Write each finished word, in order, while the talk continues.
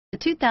The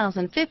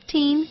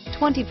 2015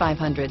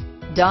 2500.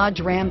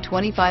 Dodge Ram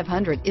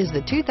 2500 is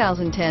the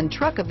 2010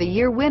 Truck of the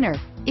Year winner.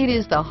 It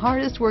is the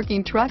hardest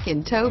working truck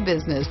in tow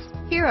business.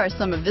 Here are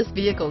some of this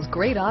vehicle's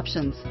great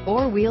options: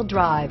 four-wheel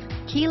drive,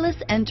 keyless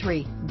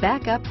entry,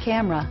 backup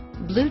camera,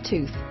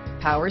 Bluetooth,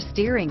 power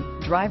steering,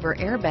 driver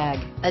airbag,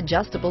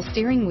 adjustable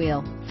steering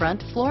wheel,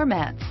 front floor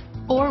mats,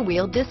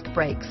 four-wheel disc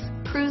brakes,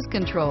 cruise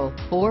control,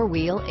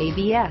 four-wheel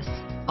ABS,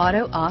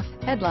 auto-off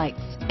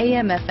headlights,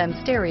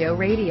 AM/FM stereo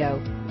radio,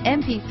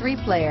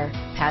 MP3 player,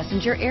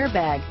 passenger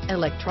airbag,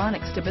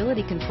 electronic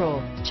stability control,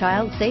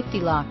 child safety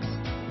locks,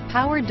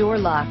 power door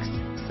locks,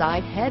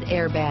 side head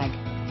airbag,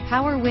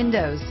 power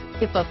windows.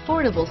 If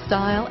affordable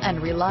style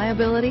and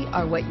reliability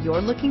are what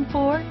you're looking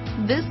for,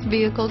 this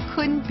vehicle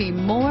couldn't be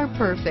more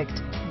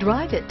perfect.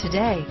 Drive it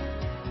today.